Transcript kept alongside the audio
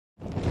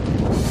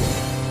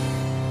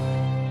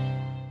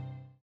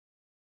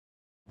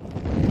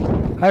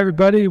Hi,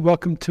 everybody.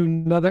 Welcome to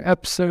another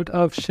episode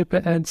of Ship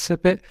It and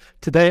Sip It.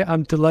 Today,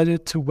 I'm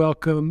delighted to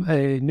welcome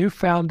a new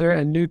founder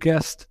and new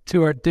guest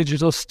to our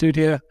digital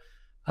studio,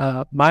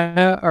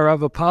 Maya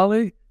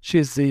Aravapalli. She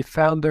is the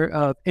founder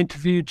of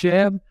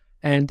InterviewJam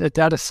and a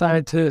data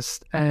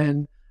scientist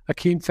and a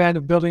keen fan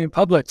of building in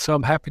public. So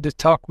I'm happy to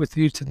talk with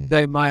you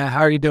today, Maya.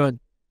 How are you doing?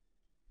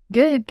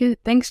 Good.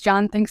 Thanks,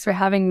 John. Thanks for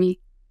having me.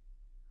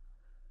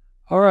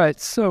 All right.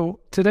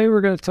 So today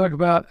we're going to talk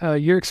about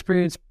your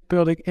experience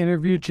building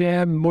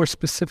InterviewJam, more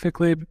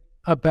specifically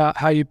about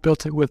how you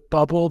built it with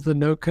Bubble, the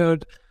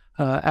no-code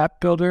app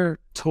builder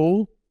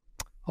tool.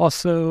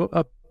 Also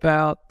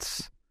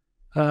about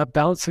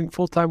balancing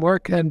full-time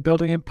work and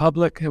building in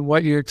public and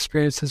what your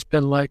experience has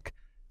been like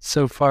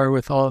so far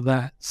with all of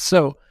that.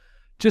 So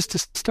just to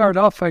start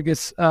off, I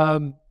guess,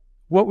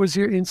 what was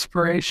your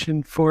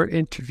inspiration for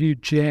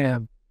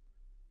InterviewJam?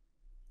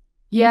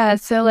 Yeah,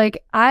 so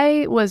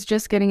I was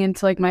just getting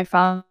into my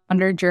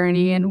founder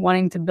journey and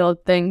wanting to build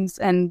things.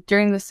 And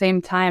during the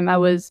same time, I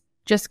was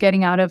just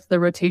getting out of the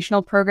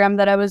rotational program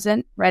that I was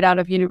in right out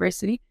of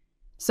university.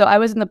 So I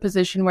was in the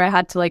position where I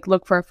had to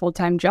look for a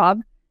full-time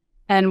job.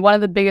 And one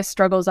of the biggest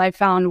struggles I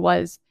found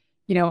was,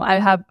 I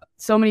have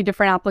so many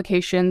different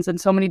applications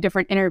and so many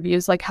different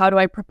interviews. How do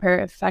I prepare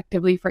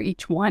effectively for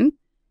each one?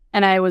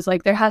 And I was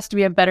like, there has to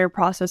be a better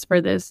process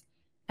for this.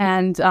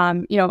 And,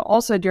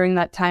 also during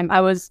that time,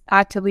 I was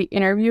actively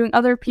interviewing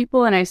other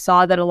people, and I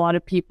saw that a lot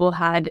of people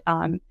had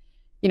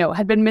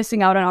been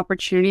missing out on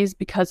opportunities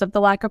because of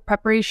the lack of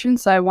preparation.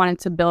 So I wanted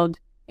to build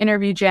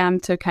InterviewJam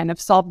to kind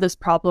of solve this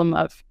problem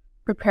of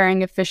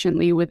preparing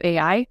efficiently with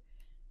AI.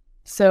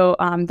 So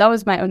that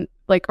was my own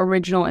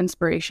original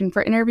inspiration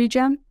for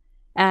InterviewJam.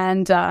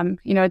 And,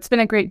 it's been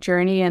a great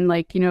journey. And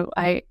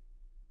I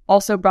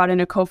also brought in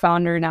a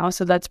co-founder now,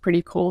 so that's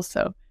pretty cool.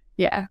 So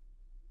yeah.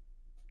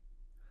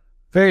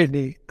 Very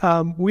neat.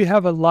 We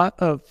have a lot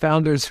of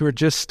founders who are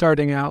just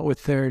starting out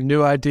with their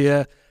new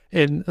idea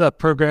in a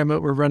program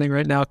that we're running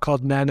right now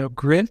called Nano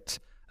Grit.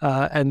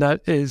 And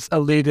that is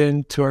a lead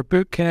in to our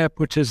bootcamp,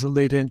 which is a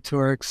lead in to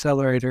our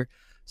accelerator.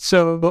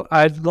 So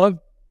I'd love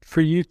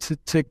for you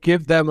to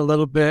give them a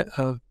little bit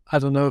of, I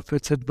don't know if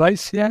it's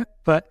advice yet,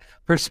 but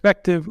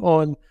perspective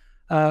on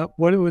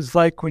what it was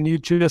like when you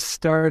just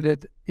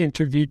started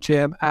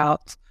InterviewJam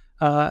out.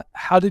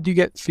 How did you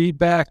get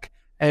feedback?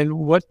 And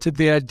what did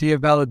the idea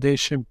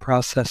validation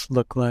process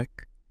look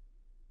like?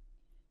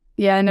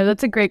 Yeah, no,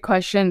 that's a great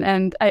question.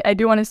 And I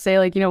do want to say,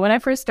 when I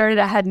first started,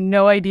 I had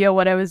no idea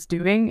what I was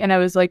doing. And I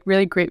was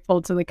really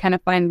grateful to kind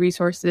of find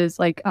resources.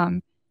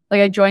 I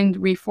joined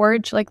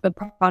Reforge, the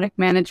product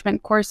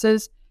management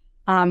courses,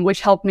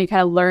 which helped me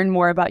kind of learn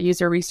more about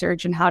user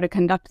research and how to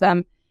conduct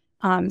them.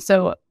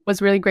 So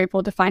was really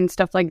grateful to find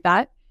stuff like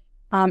that.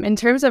 In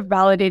terms of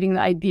validating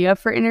the idea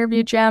for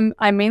InterviewJam,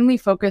 I mainly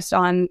focused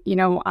on,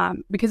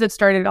 because it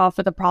started off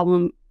with a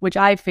problem which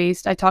I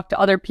faced. I talked to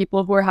other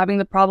people who were having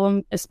the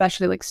problem,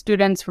 especially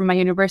students from my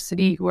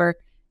university who were,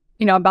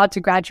 about to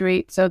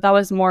graduate. So that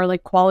was more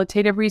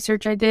qualitative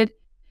research I did.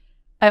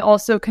 I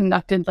also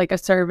conducted a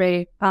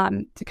survey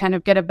to kind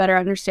of get a better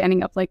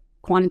understanding of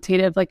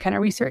quantitative kind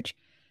of research.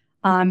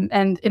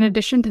 And in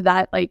addition to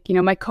that,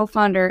 my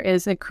co-founder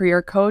is a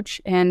career coach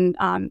in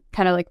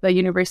kind of the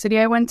university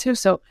I went to.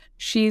 So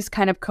she's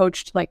kind of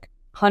coached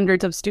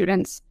hundreds of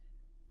students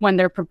when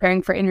they're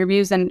preparing for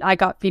interviews. And I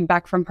got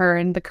feedback from her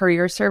in the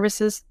career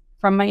services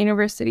from my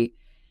university.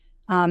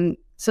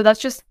 So that's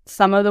just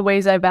some of the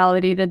ways I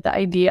validated the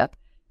idea.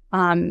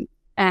 And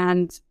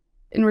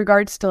in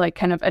regards to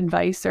kind of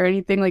advice or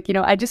anything,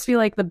 I just feel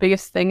the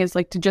biggest thing is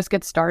to just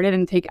get started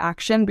and take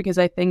action, because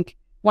I think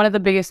one of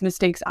the biggest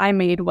mistakes I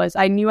made was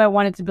I knew I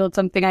wanted to build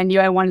something. I knew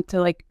I wanted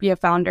to be a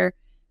founder,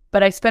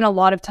 but I spent a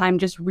lot of time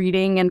just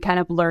reading and kind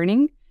of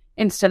learning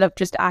instead of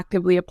just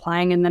actively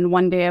applying. And then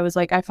one day I was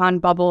I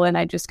found Bubble and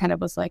I just kind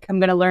of was I'm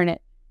going to learn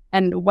it.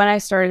 And when I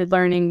started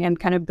learning and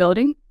kind of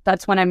building,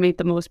 that's when I made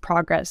the most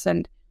progress.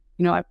 And,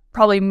 I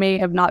probably may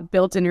have not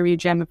built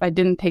InterviewJam if I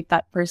didn't take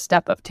that first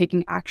step of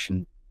taking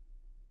action.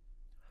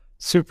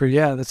 Super.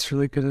 Yeah, that's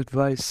really good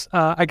advice.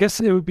 I guess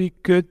it would be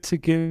good to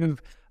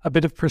give a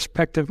bit of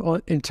perspective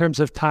in terms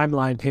of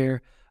timeline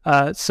here.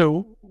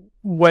 So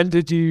when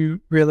did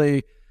you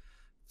really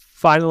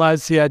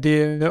finalize the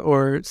idea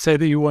or say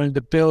that you wanted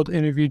to build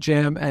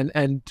InterviewJam,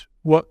 and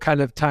what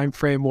kind of time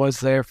frame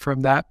was there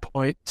from that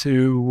point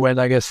to when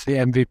I guess the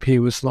MVP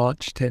was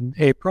launched in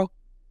April?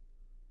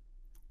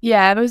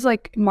 Yeah, it was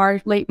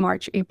late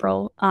March,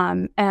 April.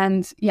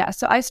 And yeah,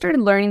 so I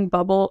started learning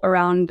Bubble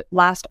around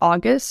last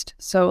August.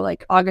 So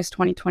August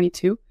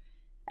 2022.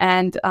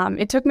 And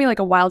it took me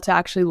a while to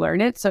actually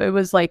learn it. So it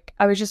was I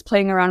was just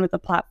playing around with the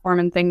platform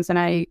and things, and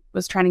I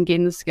was trying to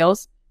gain the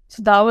skills.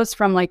 So that was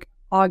from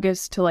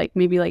August to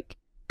maybe a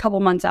couple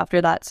months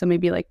after that. So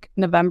maybe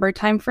November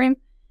timeframe.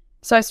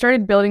 So I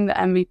started building the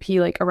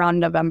MVP around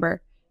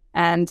November.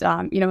 And,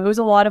 it was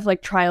a lot of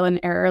trial and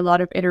error, a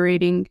lot of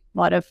iterating, a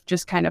lot of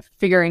just kind of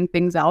figuring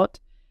things out.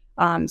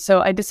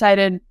 So I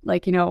decided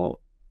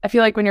I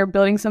feel when you're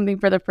building something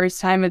for the first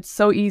time, it's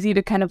so easy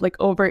to kind of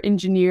over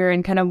engineer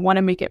and kind of want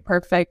to make it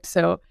perfect.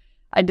 So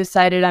I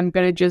decided I'm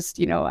going to just,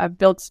 I've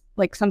built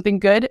like something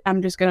good.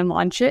 I'm just going to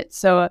launch it.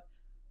 So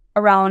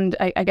around,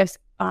 I guess,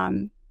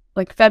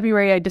 like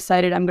February, I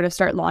decided I'm going to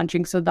start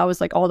launching. So that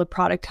was like all the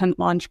product hunt,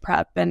 launch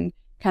prep, and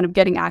kind of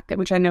getting active,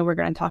 which I know we're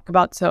going to talk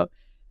about. So,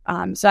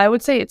 so I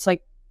would say it's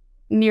like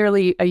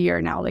nearly a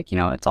year now. Like,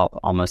 it's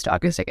almost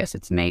August. I guess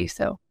it's May.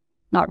 So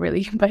not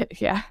really,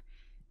 but yeah.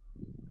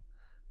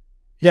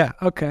 Yeah.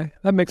 Okay.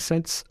 That makes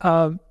sense.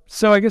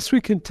 So I guess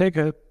we can take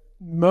a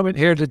moment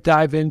here to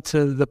dive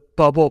into the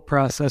bubble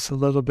process a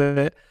little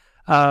bit.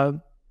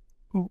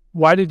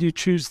 Why did you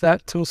choose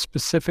that tool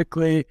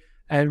specifically?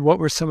 And what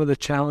were some of the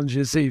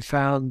challenges that you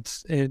found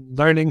in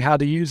learning how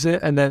to use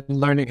it and then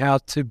learning how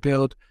to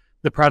build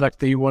the product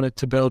that you wanted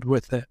to build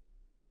with it?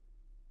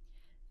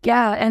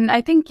 Yeah. And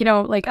I think,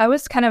 like I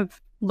was kind of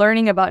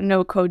learning about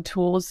no code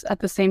tools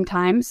at the same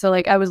time. So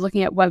like I was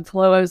looking at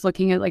Webflow, I was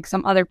looking at like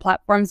some other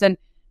platforms. And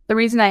the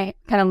reason I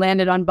kind of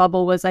landed on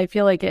Bubble was I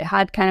feel like it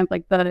had kind of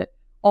like the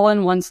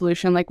all-in-one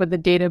solution, like with the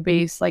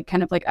database, like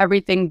kind of like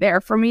everything there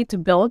for me to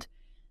build.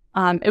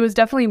 It was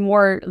definitely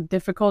more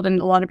difficult, and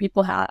a lot of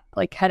people had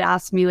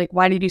asked me like,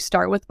 why did you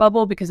start with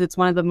Bubble? Because it's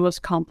one of the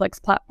most complex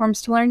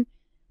platforms to learn.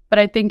 But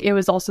I think it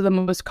was also the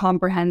most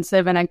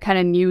comprehensive, and I kind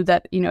of knew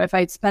that, if I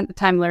had spent the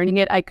time learning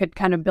it, I could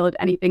kind of build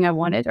anything I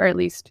wanted, or at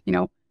least,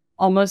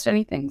 almost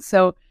anything.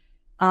 So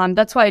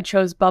that's why I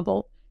chose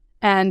Bubble.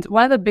 And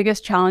one of the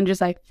biggest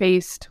challenges I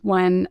faced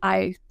when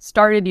I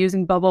started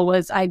using Bubble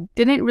was I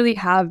didn't really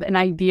have an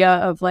idea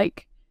of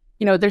like,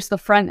 there's the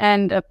front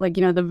end of like,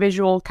 the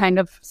visual kind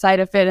of side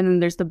of it, and then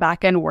there's the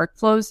back end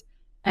workflows.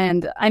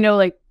 And I know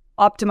like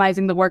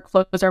optimizing the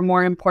workflows are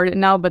more important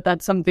now, but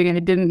that's something I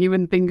didn't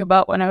even think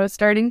about when I was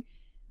starting.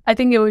 I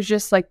think it was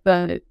just like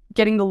the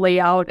getting the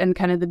layout and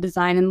kind of the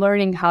design and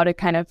learning how to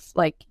kind of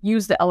like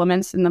use the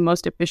elements in the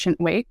most efficient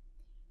way.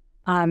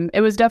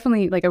 It was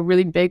definitely like a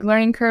really big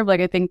learning curve.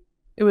 Like I think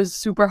it was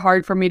super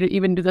hard for me to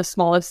even do the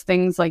smallest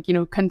things like,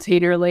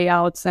 container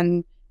layouts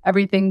and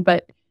everything.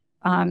 But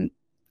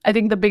I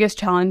think the biggest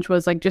challenge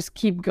was like just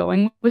keep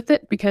going with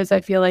it, because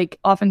I feel like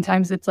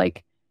oftentimes it's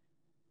like,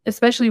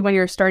 especially when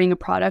you're starting a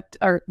product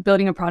or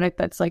building a product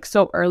that's like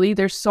so early,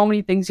 there's so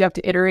many things you have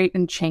to iterate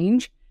and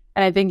change.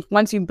 And I think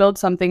once you build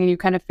something and you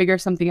kind of figure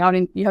something out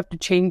and you have to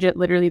change it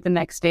literally the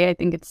next day, I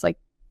think it's like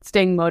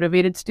staying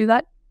motivated to do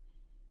that.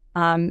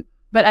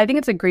 But I think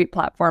it's a great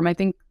platform. I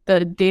think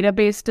the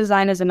database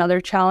design is another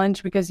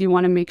challenge, because you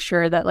want to make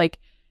sure that like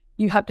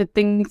you have to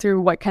think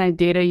through what kind of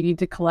data you need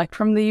to collect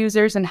from the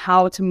users and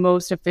how to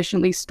most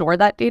efficiently store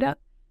that data.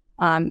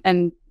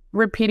 And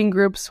repeating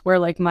groups were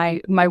like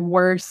my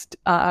worst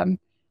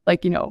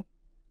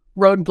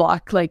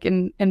roadblock, like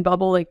in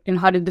Bubble, like in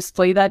how to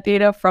display that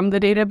data from the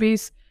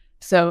database.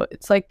 So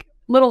it's like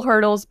little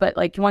hurdles, but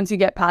like once you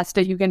get past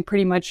it, you can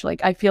pretty much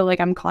like, I feel like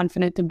I'm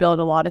confident to build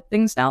a lot of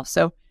things now.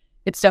 So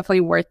it's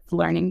definitely worth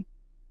learning.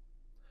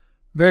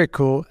 Very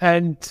cool.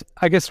 And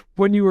I guess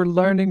when you were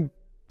learning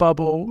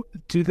Bubble,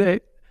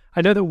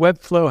 I know that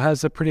Webflow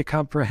has a pretty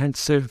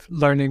comprehensive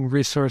learning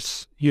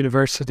resource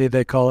university,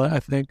 they call it,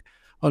 I think,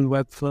 on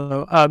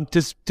Webflow.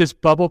 Does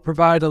Bubble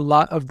provide a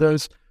lot of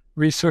those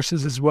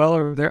resources as well,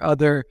 or are there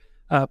other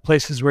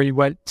places where you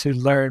went to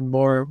learn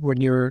more when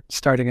you were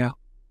starting out?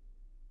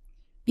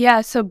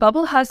 Yeah, so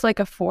Bubble has like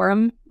a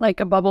forum, like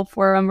a Bubble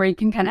forum where you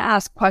can kind of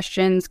ask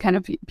questions, kind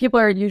of people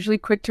are usually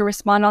quick to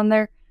respond on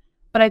there.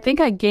 But I think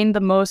I gained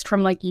the most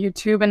from like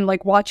YouTube and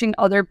like watching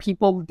other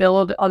people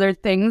build other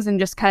things and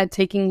just kind of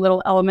taking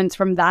little elements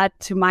from that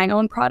to my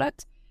own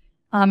product.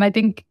 I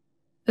think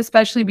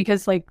especially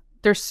because like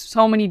there's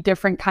so many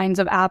different kinds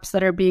of apps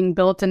that are being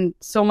built, and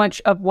so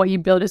much of what you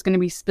build is going to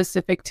be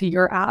specific to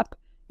your app.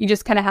 You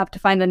just kind of have to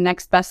find the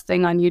next best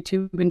thing on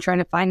YouTube and trying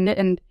to find it.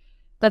 And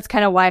that's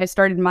kind of why I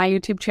started my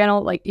YouTube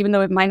channel. Like, even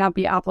though it might not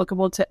be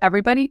applicable to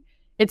everybody,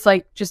 it's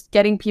like just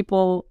getting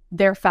people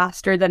there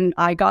faster than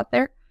I got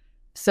there.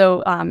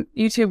 So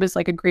YouTube is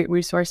like a great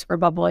resource for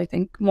Bubble, I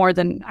think, more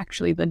than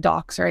actually the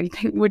docs or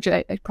anything, which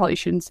I probably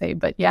shouldn't say,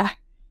 but yeah.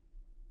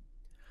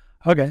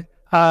 Okay.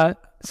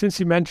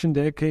 Since you mentioned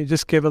it, can you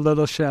just give a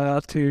little shout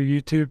out to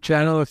your YouTube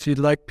channel if you'd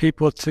like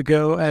people to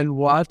go and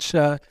watch?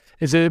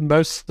 Is it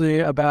mostly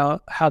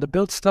about how to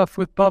build stuff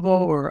with Bubble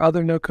or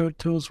other no-code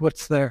tools?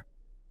 What's there?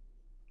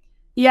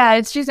 Yeah,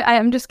 it's just,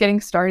 I'm just getting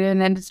started,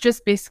 and it's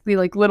just basically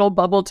like little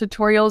Bubble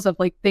tutorials of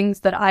like things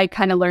that I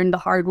kind of learned the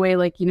hard way.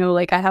 Like,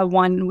 like I have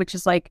one which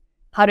is like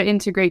how to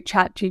integrate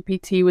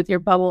ChatGPT with your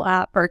Bubble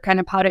app, or kind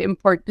of how to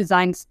import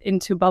designs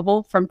into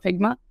Bubble from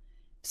Figma.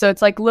 So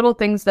it's like little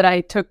things that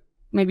I took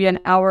maybe an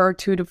hour or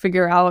two to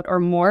figure out or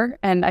more,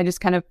 and I just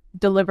kind of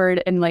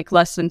delivered in like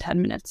less than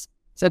 10 minutes.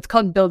 So it's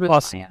called Build with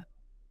Awesome. Maya.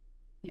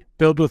 Yeah.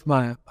 Build with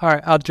Maya. All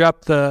right, I'll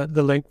drop the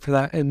link for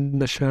that in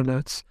the show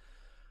notes.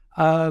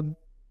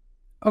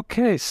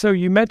 Okay, so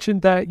you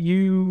mentioned that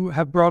you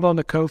have brought on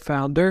a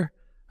co-founder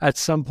at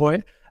some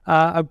point.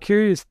 I'm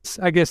curious,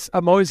 I guess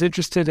I'm always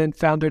interested in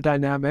founder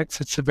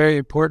dynamics. It's a very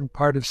important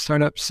part of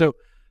startups. So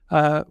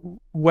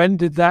when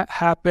did that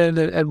happen,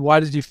 and why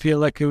did you feel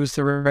like it was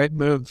the right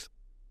move?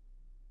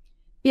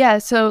 Yeah,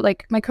 so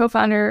like my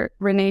co-founder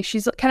Renee,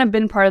 she's kind of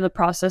been part of the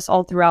process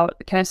all throughout.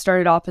 Kind of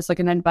started off as like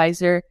an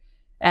advisor,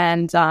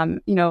 and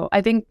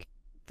I think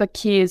the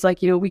key is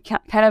like we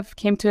kind of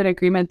came to an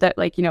agreement that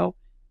like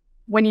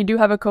when you do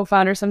have a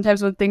co-founder,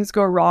 sometimes when things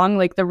go wrong,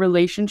 like the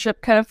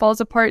relationship kind of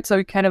falls apart. So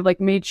we kind of like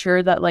made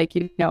sure that like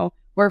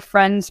we're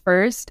friends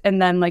first,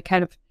 and then like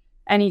kind of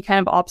any kind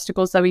of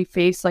obstacles that we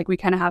face, like we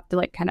kind of have to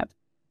like kind of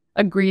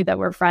agree that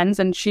we're friends.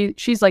 And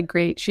she's like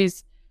great.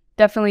 She's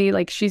definitely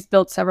like she's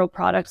built several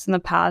products in the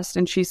past,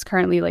 and she's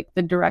currently like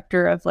the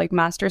director of like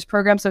master's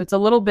program. So it's a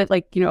little bit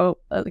like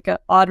like an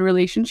odd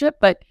relationship,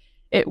 but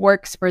it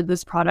works for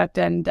this product.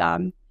 And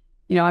I'm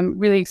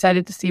really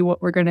excited to see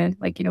what we're gonna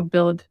like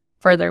build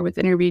further with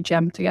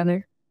InterviewJam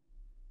together.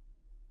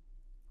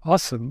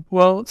 Awesome.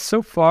 Well,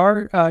 so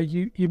far,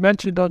 you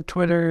mentioned on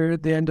Twitter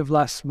the end of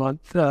last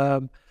month,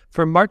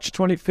 from March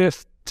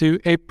 25th to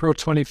April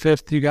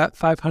 25th, you got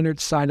 500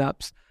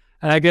 signups.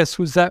 And I guess,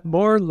 was that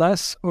more or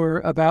less or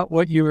about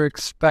what you were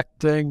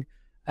expecting?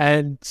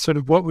 And sort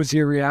of what was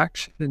your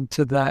reaction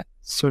to that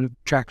sort of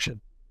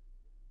traction?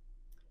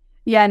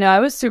 Yeah, no, I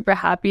was super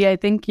happy. I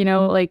think,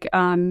 like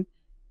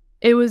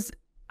it was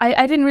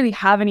I didn't really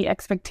have any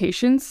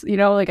expectations,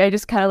 like I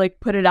just kind of like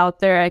put it out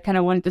there. I kind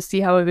of wanted to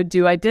see how it would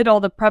do. I did all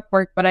the prep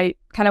work, but I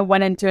kind of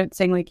went into it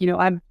saying like,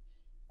 I've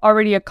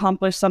already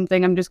accomplished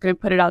something. I'm just going to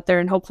put it out there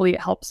and hopefully it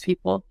helps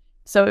people.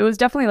 So it was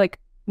definitely like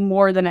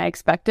more than I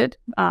expected,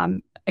 I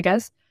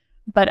guess.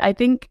 But I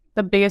think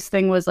the biggest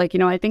thing was like,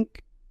 I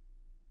think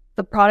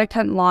the product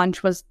hunt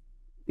launch was,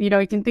 you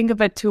can think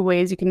of it two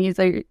ways. You can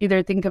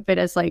either think of it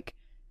as like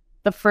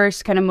the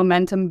first kind of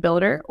momentum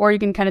builder, or you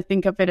can kind of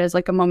think of it as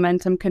like a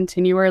momentum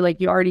continuer. Like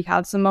you already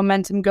have some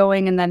momentum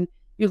going and then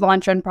you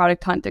launch on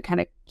Product Hunt to kind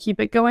of keep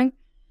it going.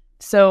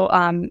 So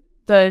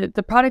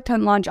the Product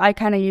Hunt launch, I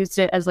kind of used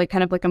it as like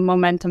kind of like a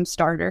momentum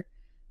starter.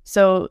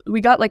 So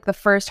we got like the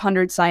first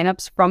 100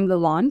 signups from the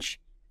launch.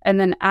 And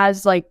then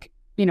as like,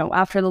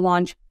 after the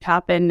launch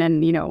happened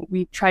and,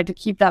 we tried to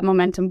keep that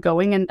momentum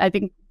going. And I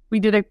think we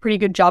did a pretty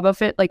good job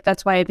of it. Like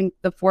that's why I think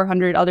the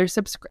 400 other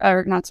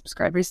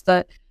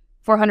the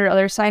 400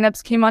 other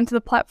signups came onto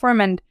the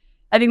platform. And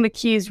I think the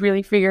key is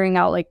really figuring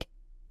out like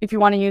if you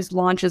want to use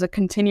launch as a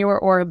continuer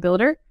or a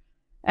builder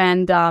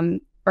and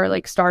or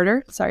like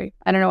starter. Sorry,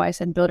 I don't know why I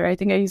said builder. I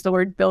think I used the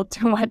word build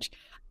too much.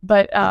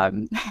 But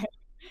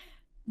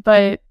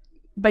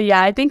but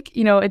yeah, I think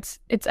it's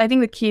I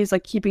think the key is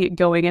like keeping it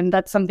going, and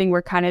that's something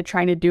we're kind of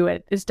trying to do.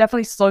 It's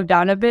definitely slowed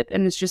down a bit,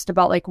 and it's just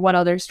about like what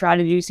other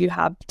strategies you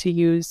have to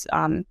use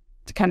to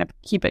kind of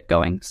keep it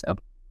going. So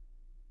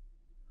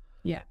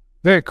yeah.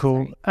 Very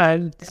cool. Sorry.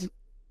 And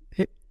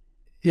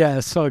yeah,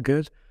 it's all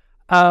good.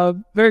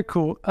 Very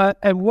cool.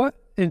 And what,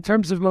 in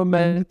terms of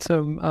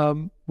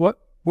momentum, what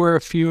were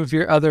a few of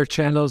your other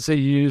channels that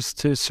you used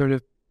to sort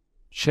of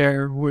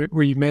share?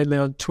 Were you mainly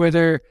on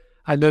Twitter?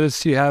 I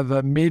noticed you have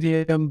a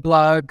Medium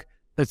blog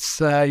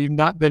that's, you've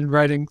not been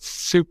writing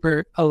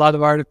a lot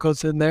of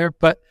articles in there,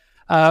 but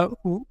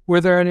were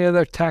there any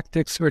other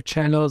tactics or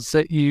channels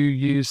that you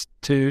used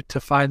to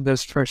find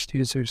those first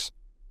users?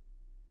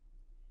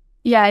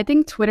 Yeah, I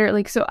think Twitter,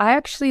 like, so I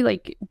actually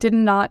like did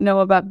not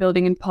know about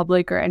building in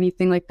public or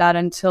anything like that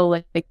until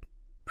like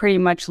pretty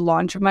much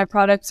launch of my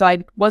product. So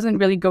I wasn't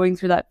really going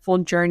through that full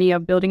journey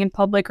of building in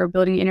public or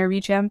building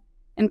InterviewJam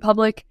in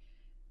public.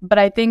 But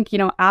I think,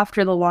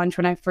 after the launch,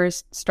 when I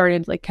first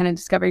started like kind of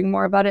discovering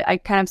more about it, I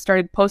kind of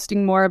started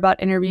posting more about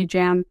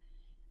InterviewJam,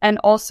 and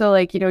also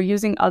like,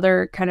 using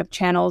other kind of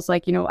channels.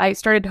 Like, I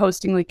started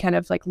hosting like kind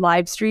of like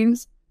live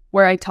streams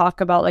where I talk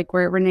about like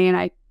where Renee and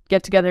I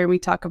get together and we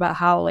talk about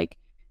how like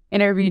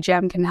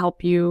InterviewJam can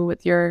help you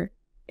with your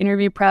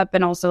interview prep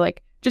and also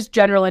like just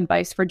general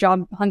advice for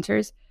job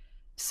hunters.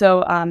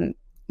 So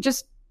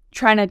just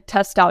trying to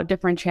test out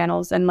different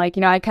channels, and like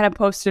I kind of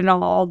posted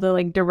on all the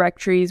like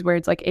directories where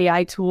it's like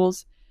AI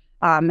tools,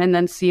 and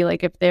then see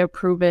like if they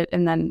approve it,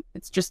 and then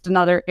it's just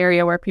another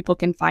area where people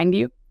can find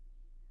you.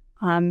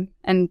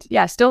 And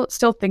yeah, still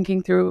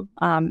thinking through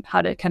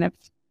how to kind of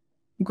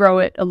grow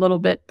it a little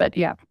bit, but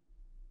yeah.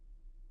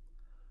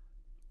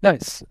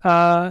 Nice.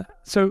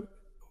 So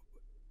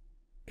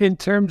in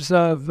terms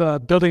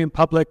of building in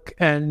public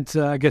and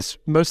I guess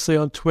mostly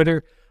on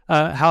Twitter,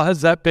 how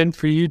has that been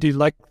for you? Do you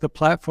like the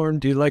platform?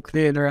 Do you like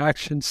the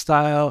interaction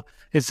style?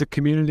 Is the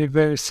community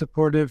very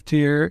supportive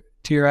to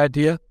your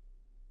idea?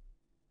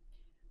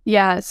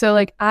 Yeah, so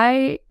like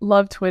I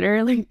love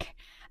Twitter. Like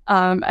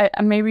I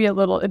may be a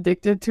little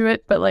addicted to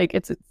it, but like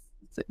it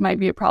might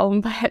be a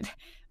problem.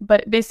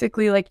 But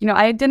basically like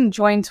I didn't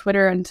join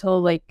Twitter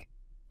until like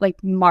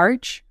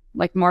March,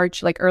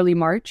 like early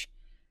March.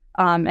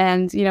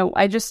 And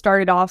I just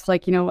started off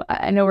like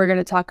I know we're going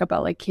to talk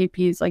about like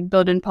KP's like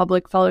build in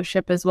public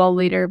fellowship as well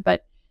later,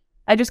 but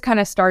I just kind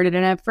of started,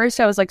 and at first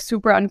I was like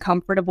super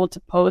uncomfortable to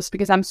post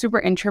because I'm super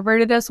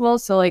introverted as well.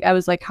 So like I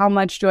was like, how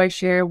much do I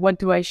share? What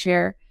do I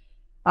share?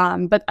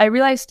 But I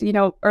realized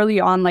early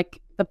on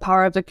like the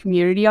power of the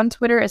community on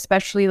Twitter,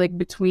 especially like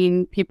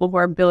between people who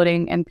are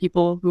building and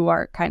people who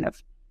are kind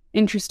of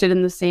interested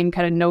in the same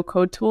kind of no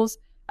code tools.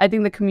 I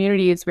think the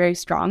community is very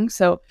strong.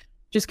 So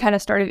just kind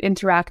of started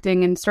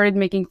interacting and started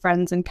making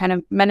friends and kind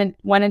of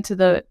went into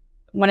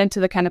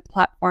the kind of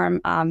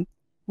platform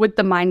with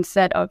the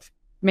mindset of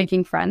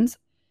making friends.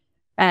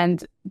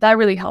 And that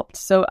really helped.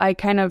 So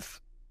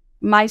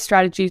my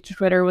strategy to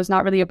Twitter was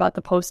not really about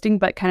the posting,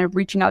 but kind of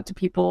reaching out to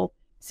people,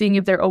 seeing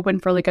if they're open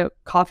for like a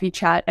coffee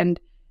chat. And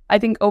I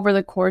think over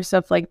the course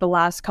of like the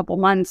last couple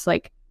months,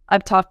 like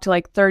I've talked to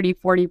like 30,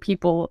 40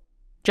 people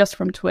just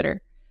from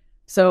Twitter.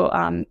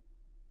 So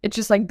it's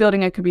just like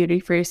building a community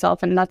for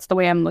yourself. And that's the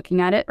way I'm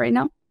looking at it right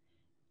now.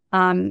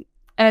 And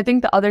I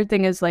think the other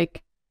thing is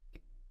like,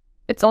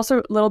 it's also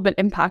a little bit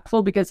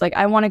impactful because like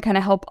I want to kind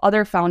of help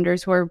other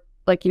founders who are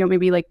like,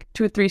 maybe like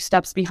 2 or 3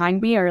 steps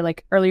behind me or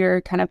like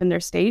earlier kind of in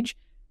their stage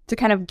to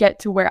kind of get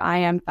to where I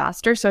am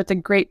faster. So it's a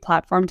great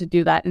platform to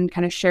do that and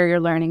kind of share your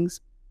learnings.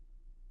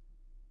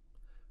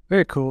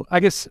 Very cool.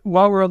 I guess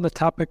while we're on the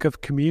topic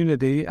of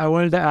community, I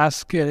wanted to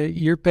ask,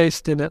 you're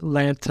based in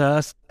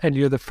Atlanta and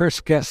you're the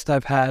first guest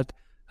I've had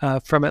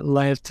from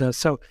Atlanta.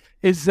 So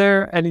is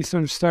there any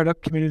sort of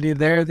startup community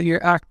there that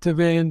you're active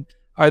in?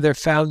 Are there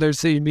founders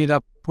that you meet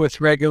up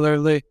with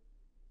regularly?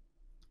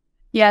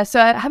 Yeah,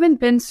 so I haven't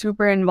been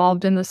super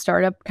involved in the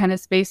startup kind of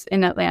space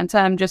in Atlanta.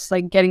 I'm just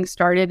like getting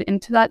started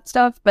into that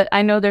stuff. But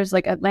I know there's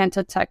like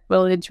Atlanta Tech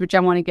Village, which I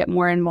want to get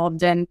more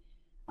involved in.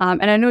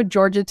 And I know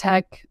Georgia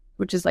Tech,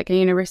 which is like a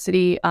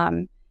university,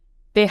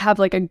 they have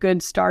like a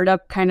good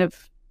startup kind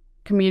of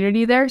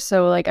community there.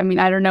 So like, I mean,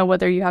 I don't know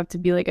whether you have to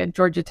be like a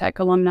Georgia Tech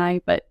alumni,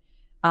 but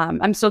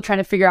I'm still trying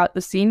to figure out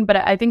the scene. But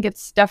I think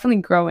it's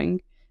definitely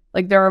growing.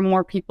 Like there are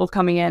more people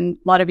coming in,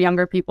 a lot of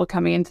younger people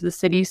coming into the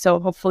city. So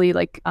hopefully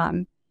like,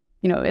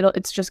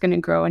 it's just going to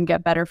grow and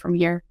get better from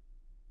here.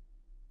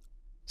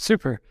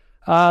 Super.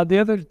 The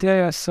other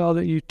day I saw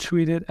that you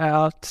tweeted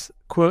out,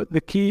 quote,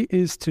 "The key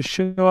is to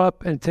show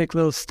up and take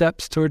little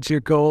steps towards your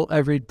goal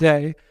every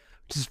day,"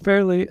 which is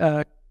fairly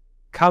a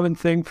common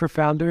thing for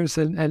founders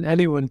and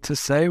anyone to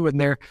say when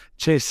they're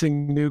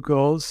chasing new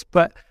goals.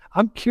 But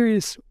I'm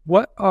curious,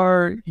 what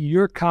are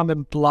your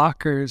common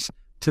blockers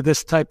to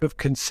this type of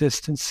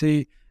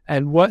consistency,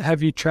 and what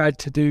have you tried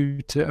to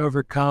do to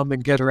overcome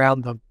and get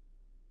around them?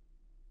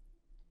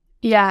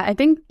 Yeah, I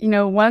think,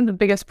 one of the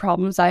biggest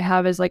problems I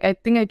have is like, I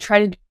think I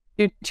try to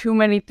do too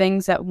many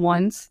things at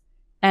once.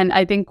 And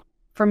I think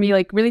for me,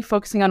 like really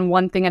focusing on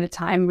one thing at a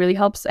time really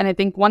helps. And I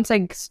think once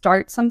I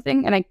start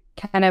something and I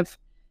kind of,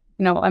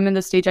 I'm in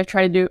the stage, I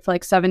try to do it for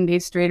like 7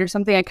 days straight or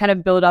something. I kind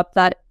of build up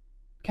that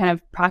kind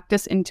of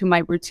practice into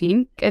my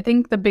routine. I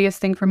think the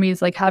biggest thing for me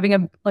is like having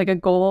a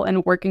goal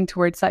and working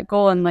towards that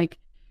goal. And like,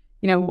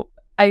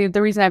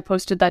 the reason I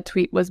posted that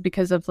tweet was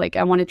because of like,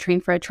 I want to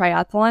train for a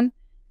triathlon.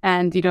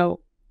 And,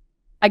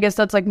 I guess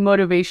that's like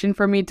motivation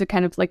for me to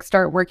kind of like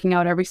start working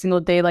out every single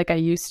day like I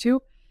used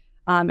to.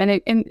 And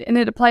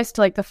it applies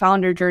to like the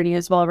founder journey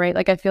as well, right?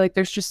 Like I feel like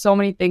there's just so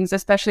many things,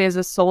 especially as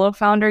a solo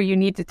founder, you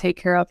need to take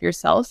care of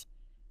yourself.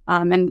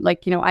 And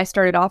like, I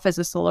started off as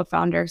a solo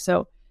founder.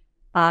 So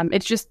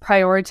it's just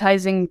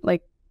prioritizing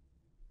like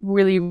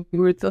really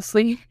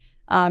ruthlessly.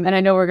 And I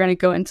know we're going to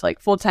go into like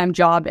full-time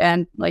job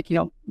and like,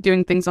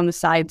 doing things on the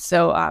side.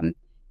 So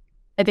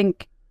I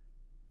think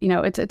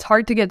it's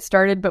hard to get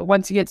started, but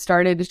once you get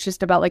started, it's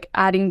just about like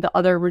adding the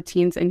other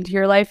routines into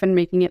your life and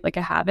making it like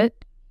a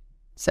habit.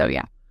 So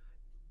yeah.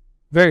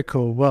 Very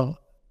cool. Well,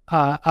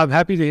 I'm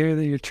happy to hear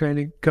that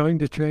you're going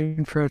to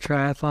train for a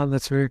triathlon.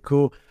 That's very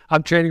cool.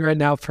 I'm training right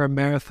now for a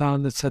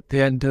marathon that's at the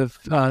end of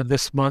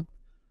this month.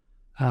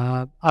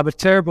 I'm a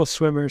terrible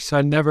swimmer, so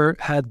I never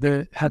had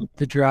the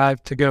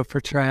drive to go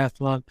for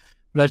triathlon,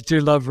 but I do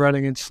love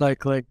running and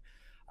cycling.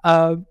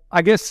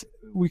 I guess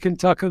we can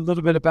talk a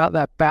little bit about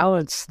that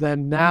balance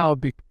then now,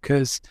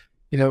 because,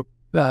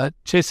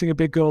 chasing a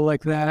big goal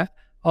like that,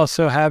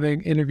 also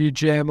having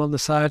InterviewJam on the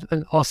side,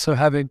 and also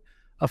having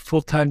a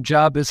full-time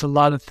job is a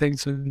lot of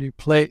things on your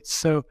plate.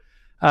 So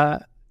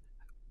are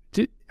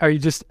you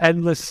just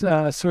endless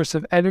source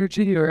of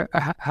energy, or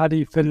how do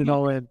you fit it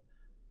all in?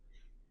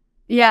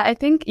 Yeah, I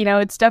think,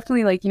 it's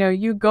definitely like,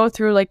 you go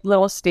through like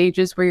little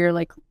stages where you're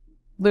like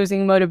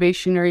losing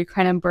motivation or you're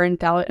kind of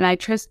burnt out. And I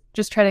just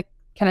try to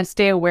kind of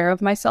stay aware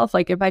of myself.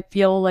 Like if I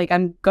feel like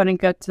I'm going to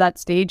get to that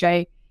stage,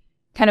 I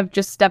kind of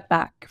just step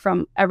back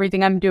from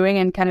everything I'm doing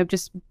and kind of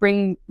just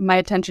bring my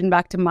attention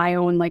back to my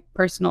own like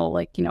personal,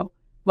 like,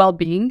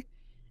 well-being.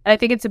 And I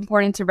think it's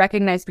important to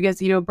recognize because,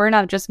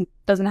 burnout just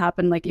doesn't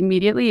happen like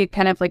immediately. It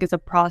kind of like is a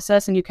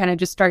process and you kind of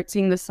just start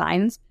seeing the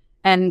signs.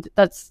 And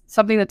that's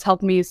something that's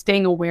helped me, is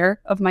staying aware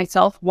of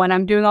myself when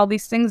I'm doing all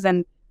these things.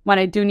 And when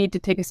I do need to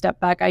take a step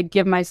back, I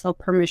give myself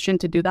permission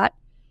to do that.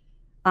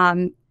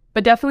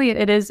 But definitely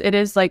it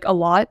is like a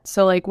lot.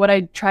 So like what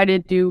I try to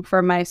do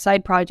for my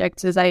side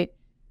projects is I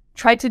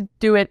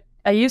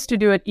used to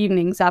do it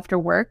evenings after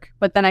work,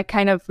 but then I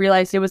kind of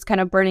realized it was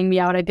kind of burning me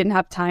out. I didn't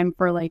have time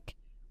for like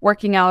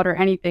working out or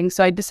anything.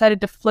 So I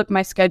decided to flip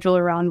my schedule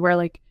around where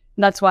like,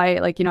 that's why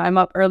like, I'm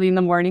up early in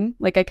the morning.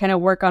 Like I kind of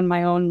work on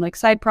my own like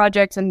side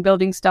projects and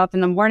building stuff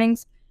in the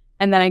mornings.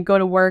 And then I go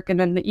to work, and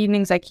then the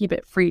evenings I keep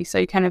it free. So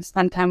you kind of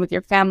spend time with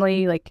your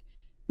family, like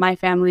my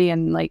family,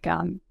 and like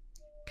kind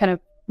of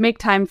make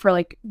time for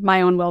like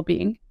my own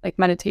well-being, like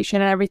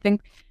meditation and everything.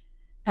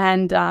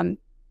 And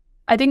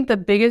I think the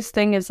biggest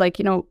thing is like,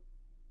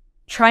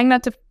 trying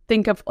not to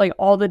think of like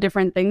all the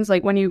different things.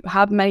 Like when you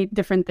have many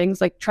different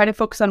things, like try to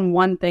focus on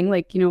one thing.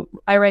 Like,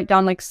 I write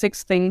down like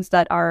 6 things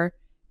that are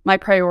my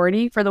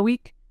priority for the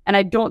week. And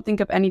I don't think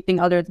of anything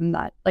other than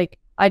that. Like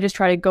I just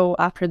try to go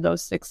after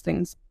those 6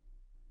 things.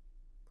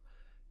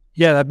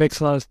 Yeah, that makes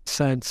a lot of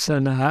sense.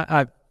 And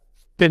I've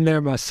been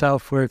there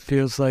myself where it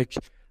feels like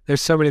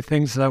there's so many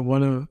things that I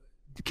want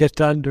to get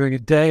done during a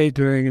day,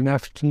 during an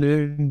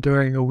afternoon,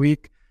 during a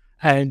week,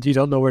 and you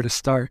don't know where to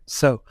start.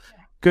 So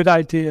good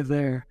idea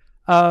there.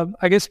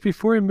 I guess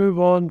before we move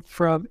on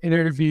from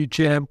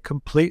InterviewJam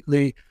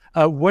completely,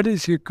 what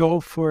is your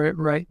goal for it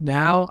right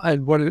now?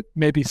 And what are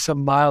maybe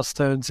some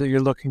milestones that you're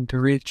looking to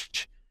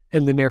reach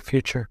in the near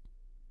future?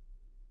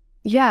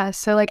 Yeah.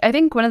 So like, I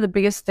think one of the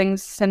biggest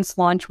things since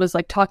launch was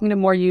like talking to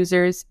more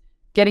users,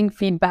 getting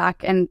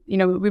feedback, and,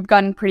 we've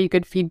gotten pretty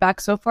good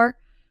feedback so far.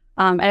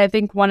 And I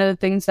think one of the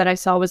things that I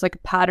saw was like a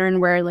pattern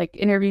where like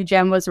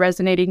InterviewJam was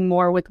resonating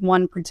more with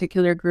one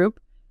particular group.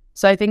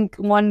 So I think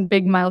one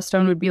big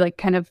milestone would be like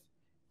kind of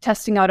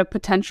testing out a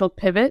potential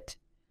pivot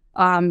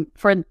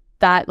for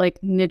that like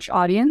niche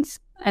audience.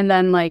 And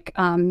then like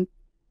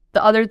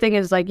the other thing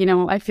is like,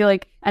 I feel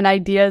like an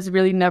idea is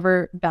really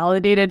never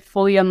validated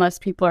fully unless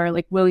people are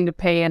like willing to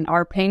pay and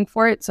are paying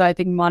for it. So I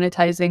think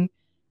monetizing,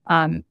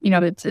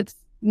 it's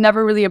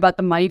never really about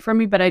the money for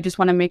me, but I just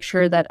want to make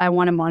sure that I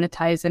want to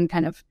monetize and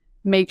kind of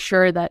make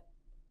sure that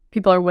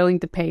people are willing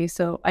to pay.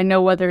 So I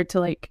know whether to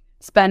like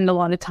spend a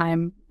lot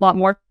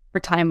more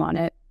time on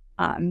it,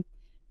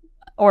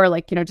 or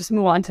like, just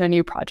move on to a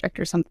new project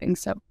or something.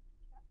 So.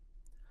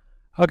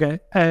 Okay.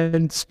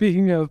 And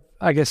speaking of,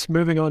 I guess,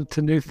 moving on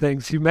to new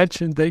things, you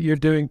mentioned that you're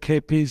doing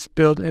KP's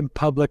Build in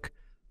Public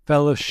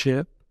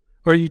Fellowship,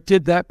 or you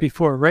did that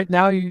before. Right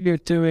now you're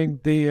doing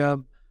the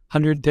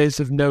 100 Days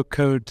of No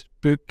Code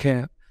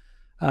Bootcamp.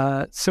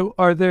 So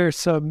are there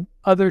some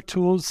other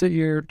tools that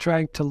you're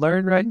trying to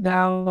learn right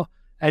now?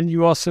 And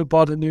you also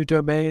bought a new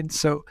domain.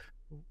 So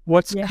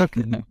what's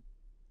cooking?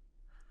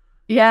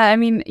 Yeah, I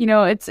mean,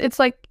 it's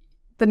like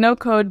the no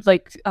code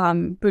like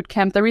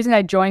bootcamp. The reason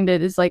I joined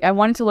it is like I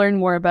wanted to learn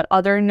more about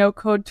other no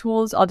code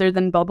tools other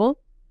than Bubble.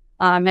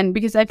 And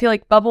because I feel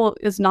like Bubble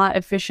is not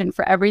efficient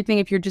for everything.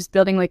 If you're just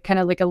building like kind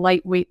of like a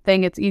lightweight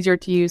thing, it's easier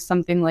to use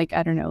something like,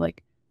 I don't know,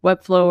 like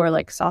Webflow or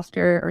like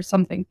Softer or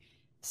something.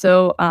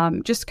 So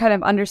just kind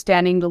of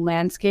understanding the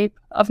landscape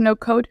of no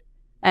code.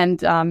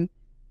 And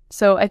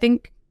so I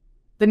think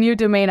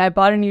I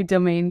bought a new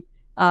domain.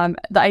 The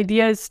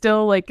idea is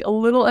still like a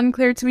little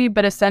unclear to me,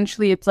 but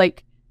essentially it's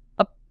like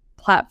a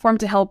platform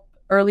to help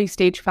early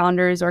stage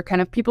founders or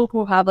kind of people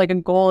who have like a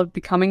goal of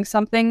becoming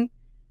something.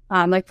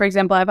 Like for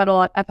example, I've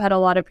had a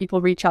lot of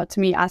people reach out to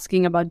me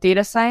asking about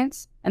data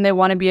science, and they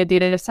want to be a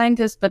data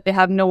scientist, but they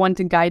have no one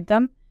to guide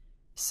them.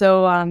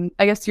 So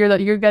I guess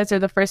you guys are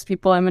the first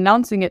people I'm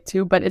announcing it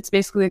to, but it's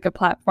basically like a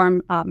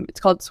platform. It's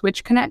called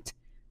Switch Connect,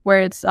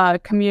 where it's a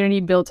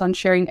community built on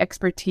sharing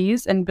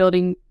expertise and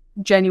building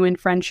genuine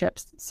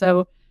friendships.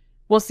 So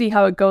we'll see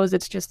how it goes.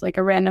 It's just like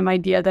a random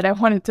idea that I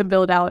wanted to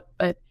build out,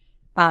 but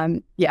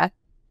yeah.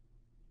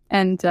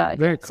 And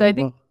Very cool. So I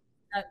think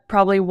that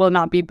probably will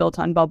not be built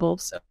on Bubble.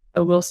 So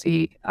we'll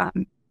see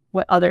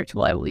what other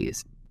tool I will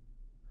use.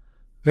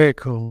 Very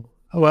cool.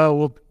 Well,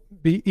 we'll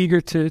be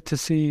eager to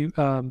see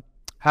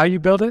how you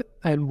build it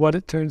and what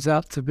it turns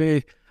out to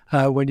be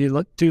when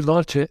you do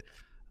launch it.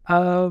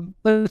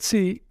 Let's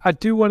see. I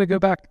do want to go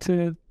back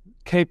to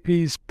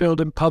KP's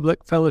Build in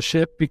Public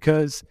Fellowship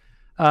because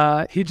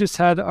he just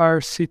had our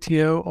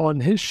CTO on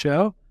his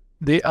show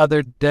the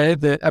other day.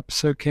 The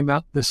episode came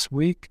out this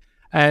week,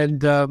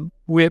 and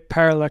we at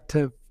Paralect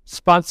have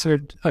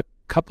sponsored a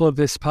couple of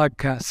his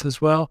podcasts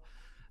as well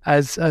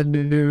as a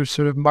new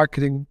sort of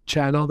marketing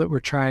channel that we're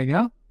trying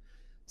out.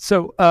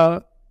 So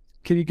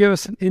can you give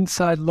us an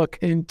inside look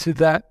into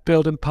that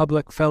Build in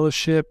Public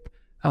Fellowship?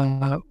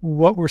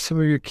 What were some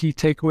of your key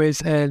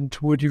takeaways, and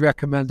would you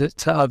recommend it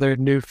to other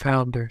new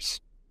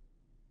founders?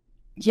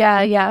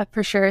 Yeah,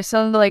 for sure.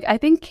 So like, I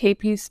think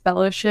KP's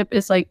fellowship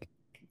is like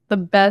the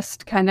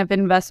best kind of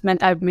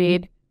investment I've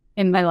made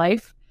in my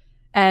life.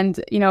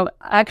 And,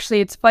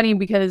 actually it's funny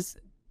because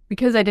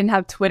I didn't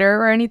have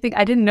Twitter or anything,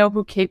 I didn't know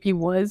who KP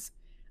was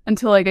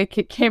until like I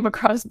came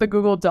across the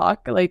Google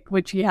Doc, like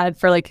which he had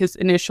for like his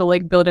initial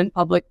like Build in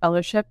Public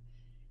Fellowship.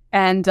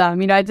 And,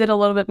 I did a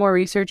little bit more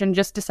research and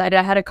just decided.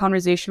 I had a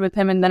conversation with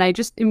him, and then I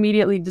just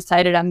immediately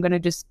decided I'm going to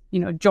just,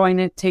 join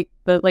it, take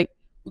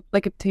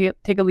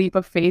a leap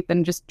of faith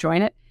and just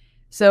join it.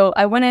 So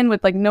I went in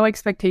with like no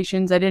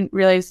expectations. I didn't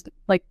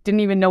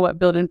even know what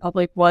Build in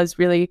Public was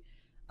really.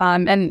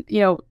 And,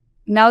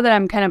 now that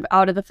I'm kind of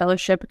out of the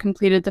fellowship,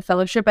 completed the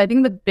fellowship, I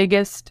think the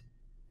biggest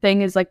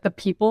thing is like the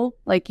people.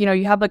 Like,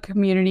 you have a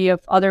community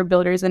of other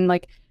builders, and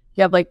like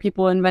you have like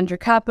people in venture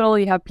capital,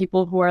 you have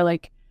people who are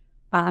like,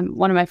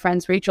 one of my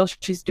friends, Rachel,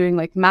 she's doing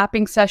like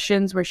mapping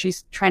sessions where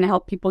she's trying to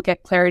help people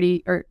get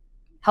clarity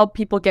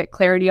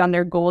on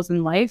their goals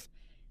in life.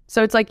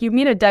 So it's like you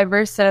meet a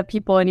diverse set of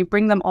people and you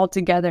bring them all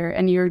together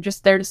and you're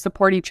just there to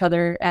support each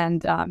other.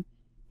 And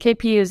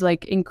KP is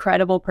like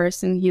incredible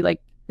person. He like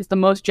is the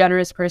most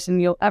generous person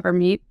you'll ever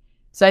meet.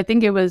 So I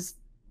think it was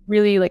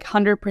really like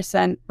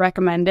 100%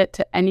 recommend it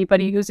to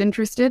anybody who's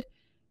interested.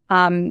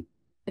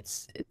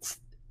 It's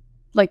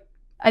like,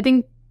 I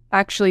think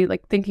actually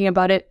like thinking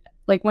about it,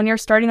 like when you're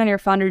starting on your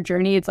founder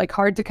journey, it's like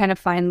hard to kind of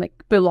find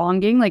like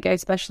belonging. Like I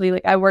especially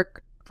like I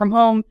work from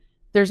home.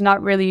 There's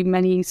not really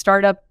many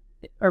startup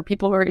or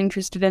people who are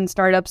interested in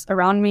startups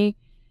around me.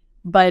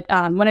 But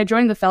when I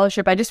joined the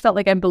fellowship, I just felt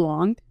like I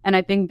belonged. And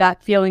I think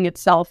that feeling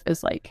itself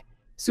is like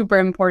super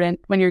important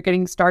when you're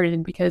getting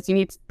started because you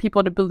need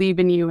people to believe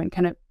in you and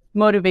kind of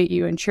motivate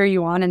you and cheer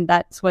you on. And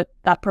that's what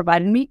that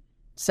provided me.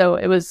 So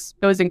it was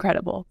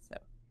incredible. So.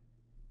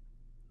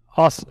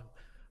 Awesome.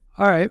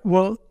 All right.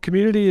 Well,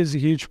 community is a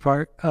huge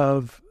part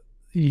of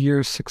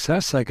your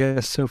success, I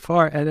guess, so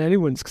far, and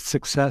anyone's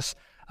success.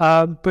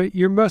 But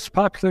your most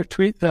popular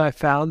tweet that I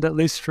found, at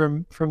least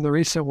from the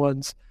recent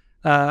ones,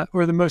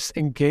 or the most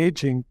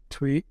engaging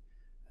tweet,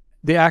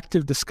 the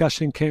active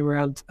discussion came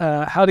around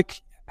how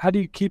do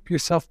you keep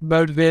yourself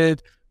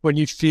motivated when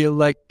you feel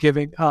like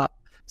giving up?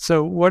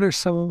 So, what are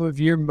some of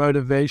your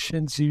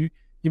motivations? You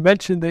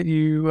mentioned that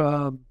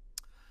you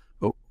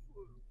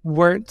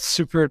weren't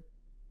super.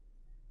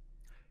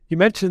 You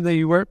mentioned that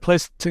you weren't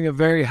placing a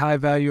very high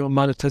value on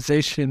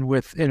monetization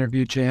with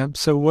InterviewJam.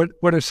 So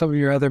what are some of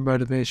your other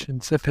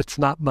motivations if it's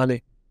not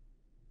money?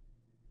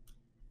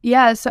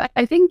 Yeah, so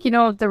I think,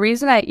 the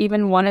reason I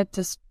even wanted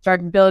to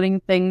start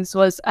building things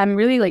was I'm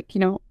really like,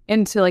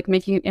 into like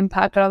making an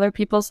impact on other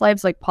people's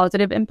lives, like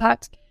positive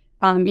impact.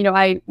 When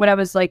I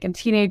was like a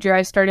teenager,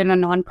 I started a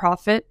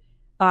nonprofit,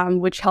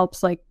 which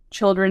helps like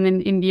children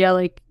in India,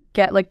 like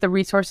get like the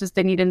resources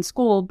they need in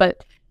school.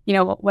 But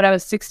when I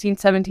was 16,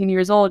 17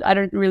 years old, I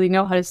didn't really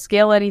know how to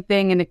scale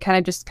anything. And it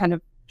kind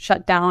of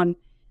shut down.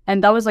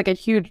 And that was like a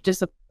huge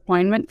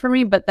disappointment for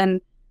me. But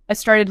then I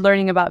started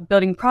learning about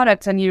building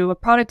products and, a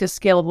product is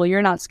scalable.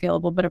 You're not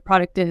scalable, but a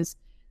product is.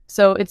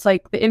 So it's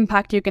like the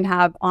impact you can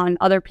have on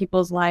other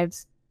people's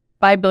lives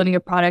by building a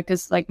product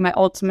is like my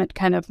ultimate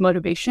kind of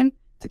motivation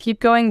to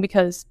keep going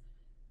because,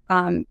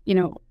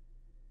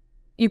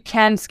 you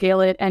can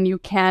scale it and you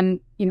can,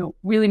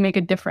 really make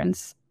a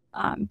difference.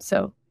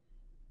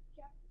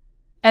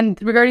 And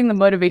regarding the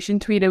motivation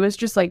tweet, it was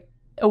just like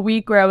a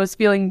week where I was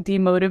feeling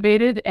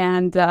demotivated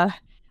and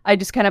I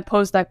just kind of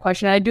posed that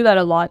question. I do that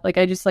a lot. Like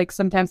I just like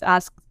sometimes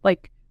ask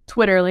like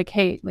Twitter, like,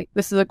 hey, like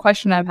this is a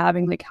question I'm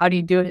having, like how do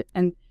you do it?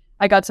 And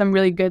I got some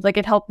really good, like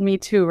it helped me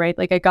too, right?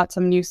 Like I got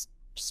some new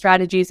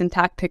strategies and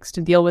tactics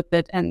to deal with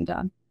it. And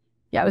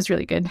it was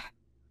really good.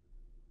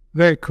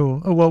 Very cool.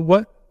 Well,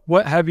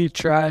 what have you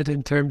tried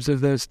in terms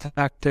of those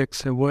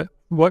tactics and what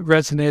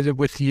resonated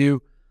with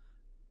you?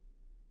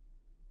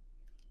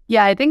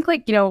 Yeah, I think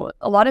like,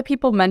 a lot of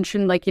people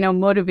mention like,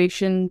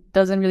 motivation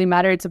doesn't really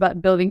matter. It's about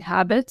building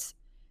habits.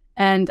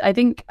 And I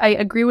think I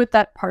agree with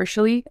that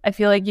partially. I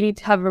feel like you need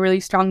to have a really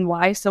strong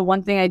why. So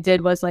one thing I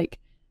did was like,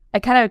 I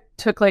kind of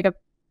took like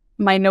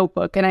my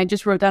notebook and I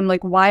just wrote down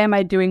like, why am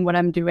I doing what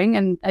I'm doing?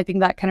 And I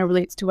think that kind of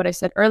relates to what I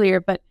said earlier.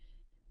 But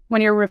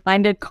when you're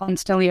reminded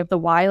constantly of the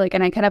why, like,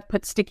 and I kind of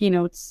put sticky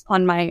notes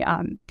on my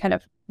kind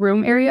of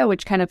room area,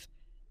 which kind of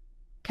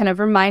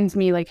reminds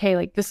me like, hey,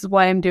 like this is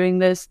why I'm doing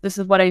this. This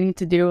is what I need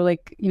to do.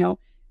 Like,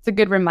 it's a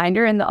good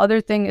reminder. And the other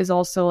thing is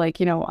also like,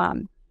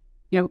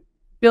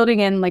 building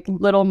in like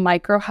little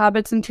micro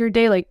habits into your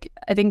day. Like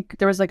I think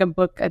there was like a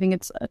book, I think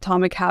it's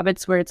Atomic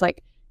Habits, where it's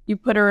like you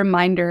put a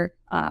reminder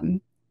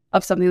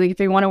of something. Like if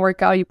you want to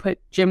work out, you put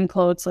gym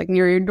clothes like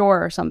near your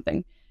door or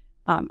something.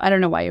 I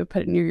don't know why you would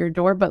put it near your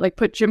door, but like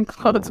put gym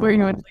clothes where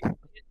you would like,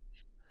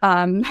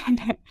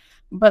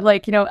 but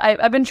like,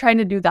 I've been trying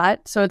to do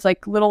that. So it's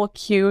like little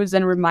cues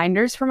and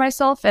reminders for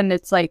myself. And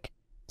it's like,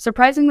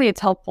 surprisingly,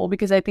 it's helpful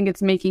because I think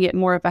it's making it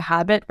more of a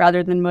habit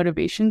rather than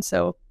motivation.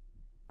 So,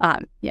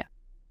 yeah.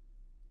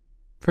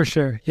 For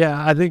sure.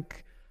 Yeah. I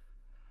think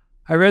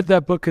I read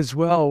that book as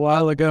well a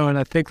while ago. And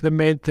I think the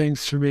main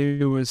things for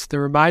me was the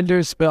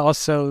reminders, but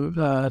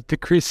also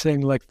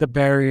decreasing like the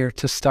barrier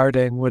to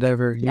starting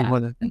whatever you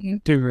want to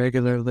do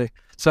regularly.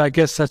 So I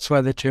guess that's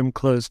why the gym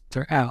clothes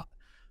are out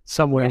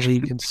somewhere where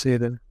you can see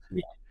them.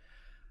 Yeah.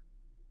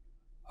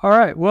 All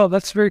right. Well,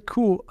 that's very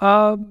cool.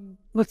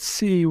 Let's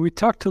see. We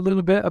talked a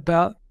little bit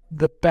about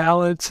the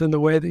balance and the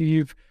way that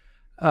you've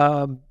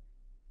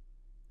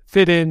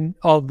fit in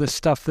all the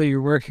stuff that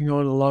you're working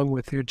on along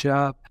with your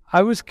job.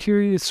 I was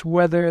curious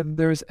whether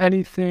there's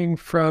anything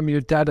from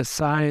your data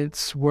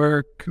science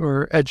work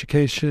or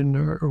education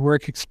or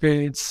work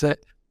experience that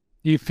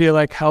you feel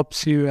like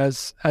helps you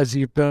as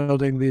you're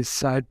building these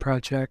side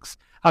projects.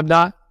 I'm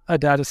not a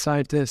data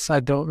scientist. I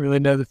don't really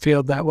know the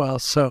field that well,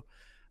 so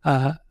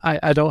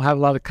I don't have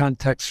a lot of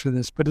context for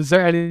this. But is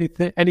there any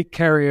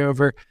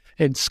carryover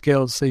in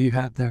skills that you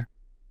have there?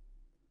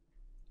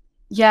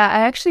 Yeah, I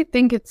actually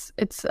think it's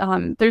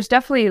there's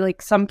definitely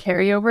like some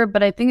carryover,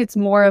 but I think it's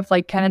more of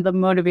like kind of the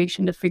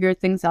motivation to figure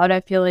things out. I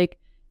feel like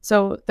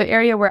so the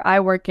area where I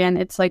work in,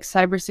 it's like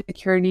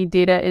cybersecurity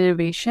data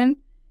innovation.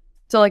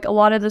 So like a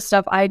lot of the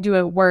stuff I do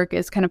at work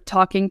is kind of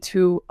talking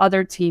to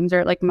other teams,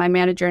 or like my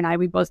manager and I,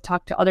 we both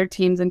talk to other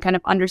teams and kind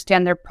of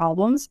understand their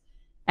problems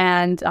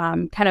and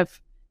kind of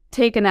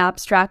take an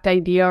abstract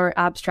idea or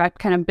abstract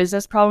kind of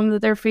business problem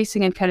that they're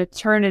facing and kind of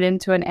turn it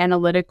into an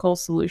analytical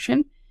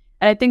solution.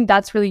 And I think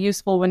that's really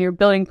useful when you're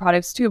building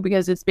products too,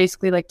 because it's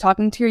basically like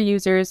talking to your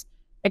users,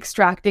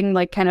 extracting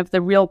like kind of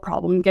the real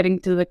problem, getting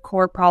to the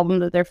core problem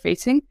that they're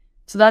facing.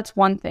 So that's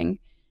one thing.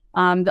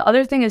 The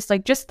other thing is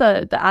like just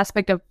the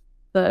aspect of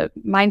the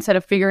mindset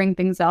of figuring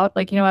things out.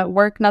 Like, at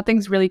work,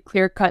 nothing's really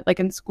clear cut. Like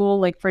in school,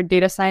 like for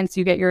data science,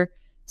 you get your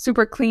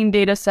super clean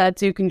data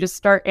sets. You can just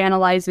start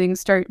analyzing,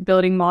 start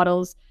building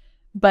models.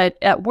 But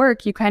at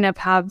work, you kind of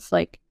have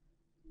like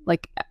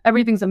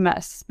everything's a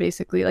mess,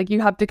 basically. Like you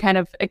have to kind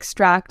of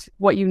extract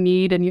what you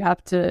need, and you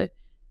have to,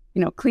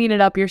 clean it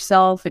up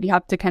yourself, and you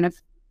have to kind of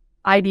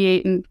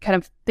ideate and kind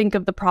of think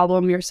of the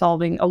problem you're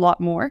solving a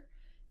lot more.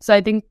 So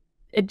I think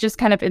it just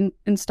kind of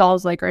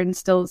instills like it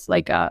instills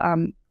like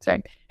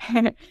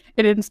kind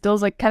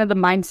of the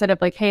mindset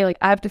of like, hey, like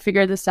I have to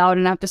figure this out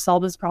and I have to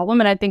solve this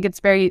problem. And I think it's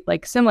very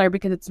like similar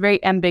because it's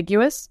very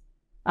ambiguous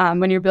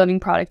when you're building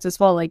products as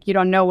well. Like you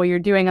don't know what you're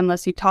doing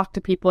unless you talk to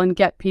people and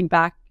get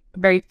feedback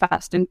very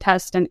fast and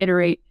test and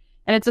iterate.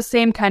 And it's the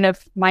same kind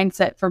of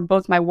mindset for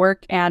both my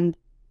work and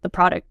the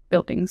product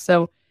building.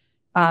 So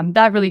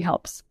that really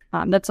helps.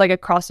 That's like a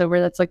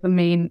crossover. That's like the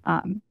main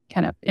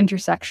kind of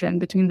intersection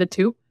between the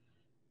two.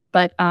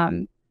 But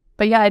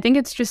yeah, I think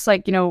it's just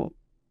like,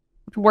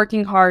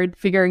 working hard,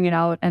 figuring it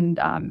out, and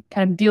kind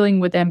of dealing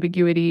with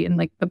ambiguity in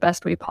like the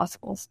best way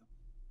possible.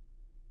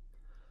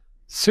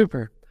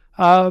 Super.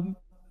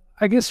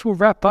 I guess we'll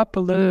wrap up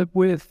a little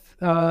with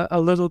a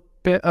little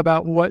bit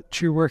about what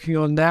you're working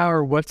on now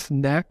or what's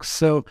next.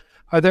 So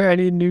are there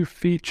any new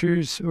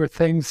features or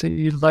things that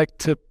you'd like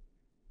to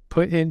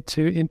put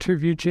into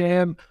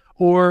InterviewJam?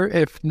 Or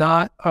if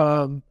not,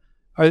 are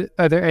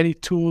there any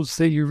tools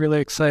that you're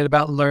really excited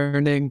about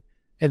learning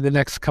in the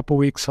next couple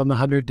weeks on the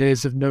 100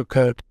 Days of No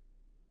Code?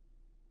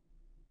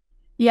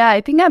 Yeah,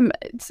 I think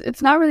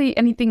it's not really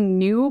anything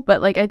new,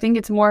 but like I think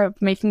it's more of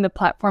making the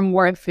platform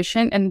more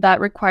efficient, and that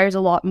requires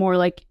a lot more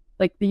like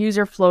the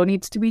user flow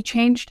needs to be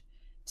changed.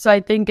 So I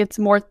think it's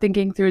more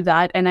thinking through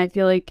that, and I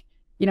feel like,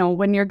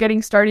 when you're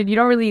getting started, you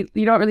don't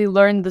really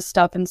learn the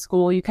stuff in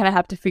school. You kind of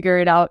have to figure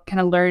it out, kind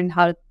of learn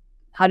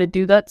how to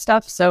do that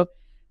stuff. So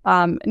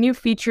new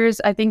features,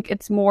 I think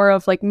it's more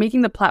of like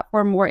making the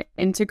platform more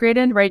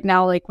integrated. Right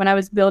now, like when I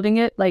was building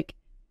it, like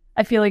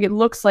I feel like it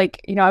looks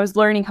like, I was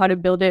learning how to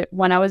build it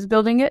when I was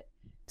building it.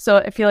 So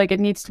I feel like it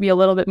needs to be a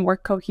little bit more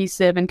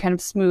cohesive and kind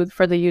of smooth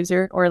for the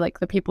user or like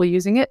the people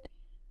using it.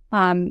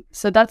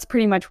 So that's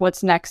pretty much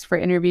what's next for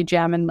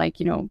InterviewJam, and like,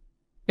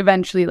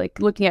 eventually like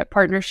looking at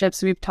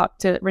partnerships.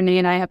 Renee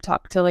and I have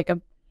talked to like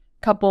a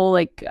couple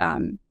like,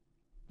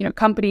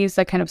 companies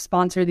that kind of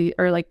sponsor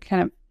or like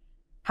kind of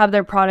have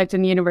their product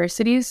in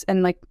universities,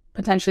 and like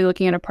potentially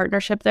looking at a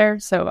partnership there.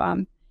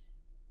 So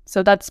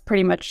that's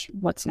pretty much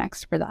what's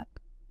next for that.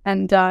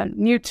 And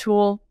new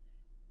tool,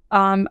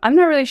 I'm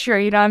not really sure.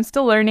 I'm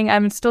still learning.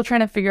 I'm still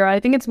trying to figure out. I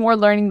think it's more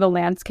learning the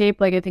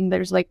landscape. Like I think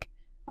there's like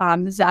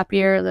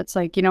Zapier. That's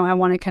like, I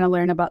want to kind of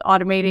learn about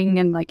automating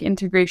and like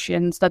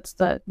integrations. That's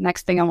the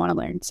next thing I want to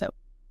learn. So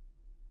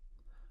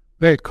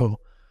very cool.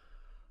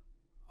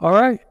 All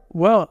right.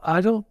 Well,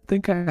 I don't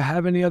think I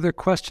have any other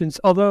questions,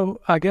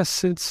 although I guess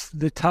since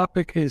the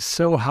topic is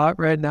so hot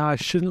right now, I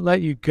shouldn't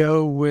let you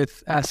go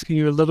with asking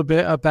you a little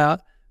bit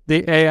about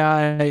the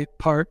AI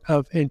part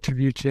of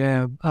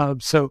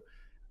InterviewJam. So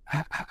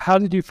how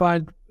did you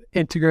find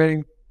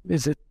integrating,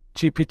 is it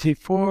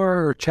GPT-4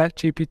 or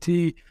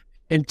ChatGPT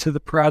into the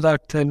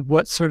product, and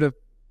what sort of,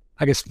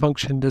 I guess,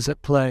 function does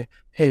it play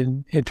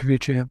in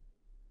InterviewJam?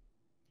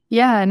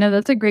 Yeah, no,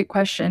 that's a great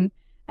question.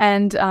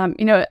 And,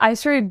 I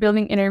started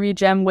building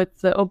InterviewJam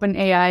with the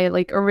OpenAI,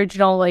 like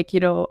original, like,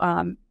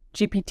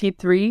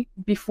 GPT-3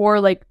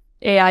 before like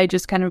AI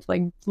just kind of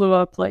like blew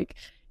up, like,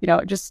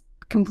 just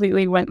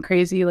completely went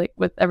crazy, like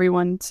with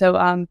everyone. So,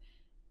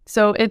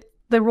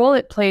 the role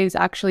it plays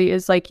actually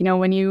is like,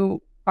 when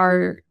you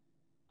are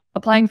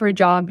applying for a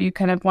job, you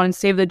kind of want to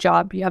save the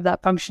job. You have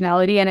that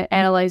functionality, and it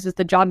analyzes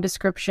the job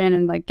description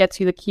and like gets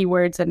you the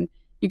keywords, and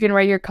you can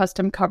write your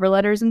custom cover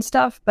letters and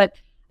stuff. But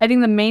I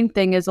think the main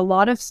thing is a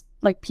lot of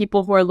like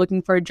people who are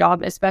looking for a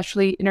job,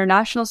 especially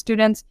international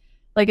students,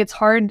 like it's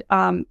hard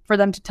for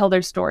them to tell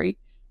their story,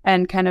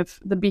 and kind of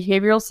the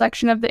behavioral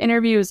section of the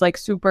interview is like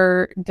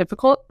super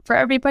difficult for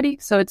everybody.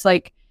 So it's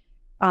like,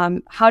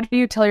 how do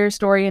you tell your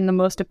story in the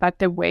most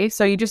effective way?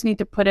 So you just need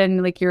to put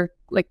in like your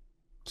like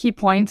key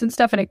points and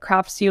stuff, and it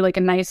crafts you like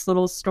a nice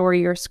little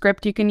story or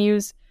script you can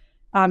use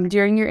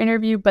during your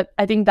interview. But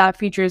I think that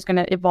feature is going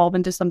to evolve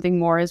into something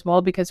more as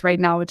well, because right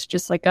now it's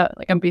just like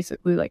I'm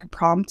basically like a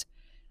prompt.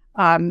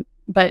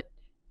 But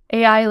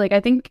AI, like I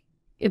think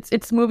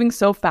it's moving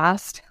so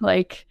fast,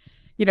 like,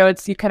 you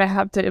kind of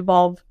have to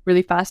evolve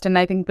really fast. And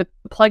I think with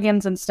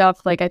plugins and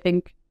stuff, like I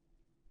think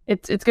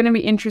it's going to be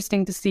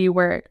interesting to see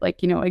where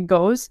like, it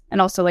goes, and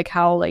also like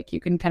how like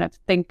you can kind of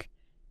think,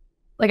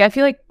 like I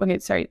feel like, okay,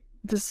 sorry,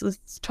 this is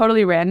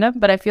totally random,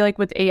 but I feel like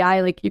with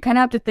AI, like you kind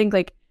of have to think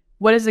like,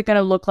 what is it going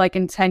to look like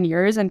in 10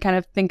 years and kind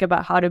of think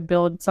about how to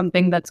build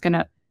something that's going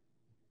to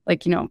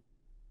like,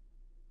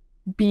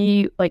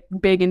 be like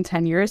big in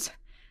 10 years.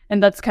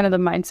 And that's kind of the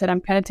mindset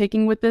I'm kind of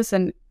taking with this.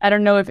 And I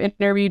don't know if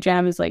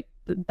InterviewJam is like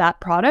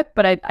that product,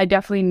 but I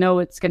definitely know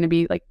it's going to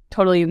be like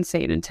totally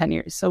insane in 10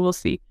 years. So we'll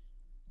see.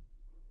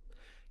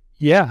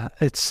 Yeah,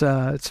 it's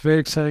a very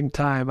exciting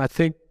time. I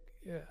think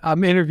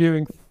I'm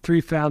interviewing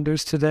 3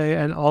 founders today,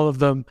 and all of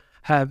them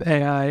have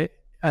AI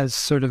as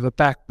sort of a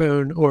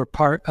backbone or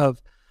part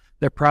of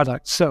their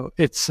product. So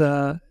it's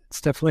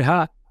definitely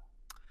hot.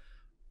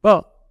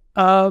 Well,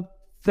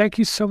 thank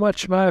you so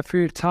much, Maya, for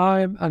your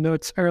time. I know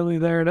it's early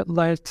there in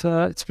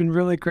Atlanta. It's been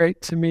really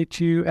great to meet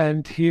you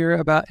and hear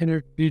about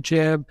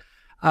InterviewJam.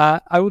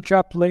 I will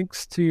drop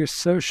links to your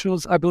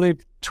socials. I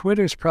believe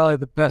Twitter is probably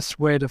the best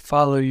way to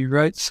follow you,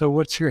 right? So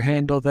what's your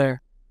handle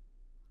there?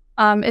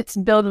 It's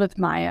Build with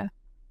Maya.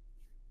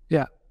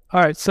 Yeah.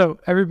 All right. So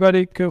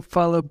everybody go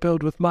follow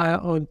Build with Maya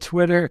on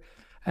Twitter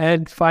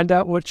and find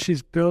out what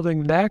she's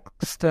building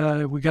next.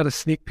 We got a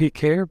sneak peek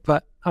here,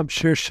 but I'm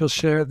sure she'll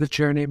share the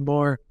journey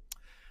more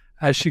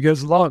as she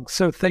goes along.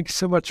 So thank you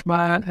so much,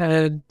 Maya,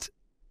 and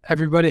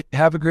everybody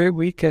have a great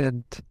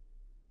weekend.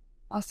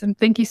 Awesome.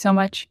 Thank you so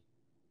much.